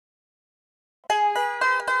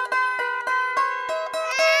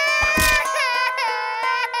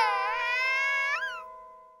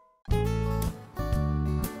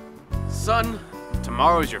Son,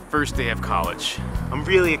 tomorrow's your first day of college. I'm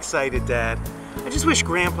really excited, Dad. I just wish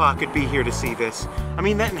Grandpa could be here to see this. I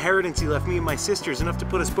mean, that inheritance he left me and my sister is enough to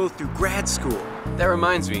put us both through grad school. That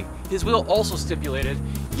reminds me, his will also stipulated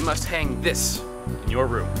you must hang this in your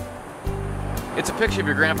room. It's a picture of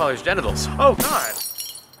your grandfather's genitals. Oh, God.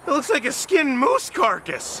 It looks like a skinned moose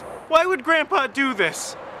carcass. Why would Grandpa do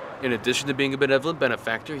this? In addition to being a benevolent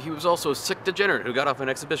benefactor, he was also a sick degenerate who got off on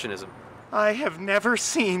exhibitionism. I have never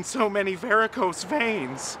seen so many varicose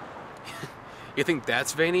veins. You think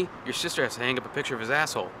that's veiny? Your sister has to hang up a picture of his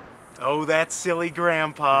asshole. Oh, that silly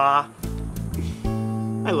Grandpa.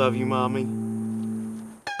 I love you, Mommy.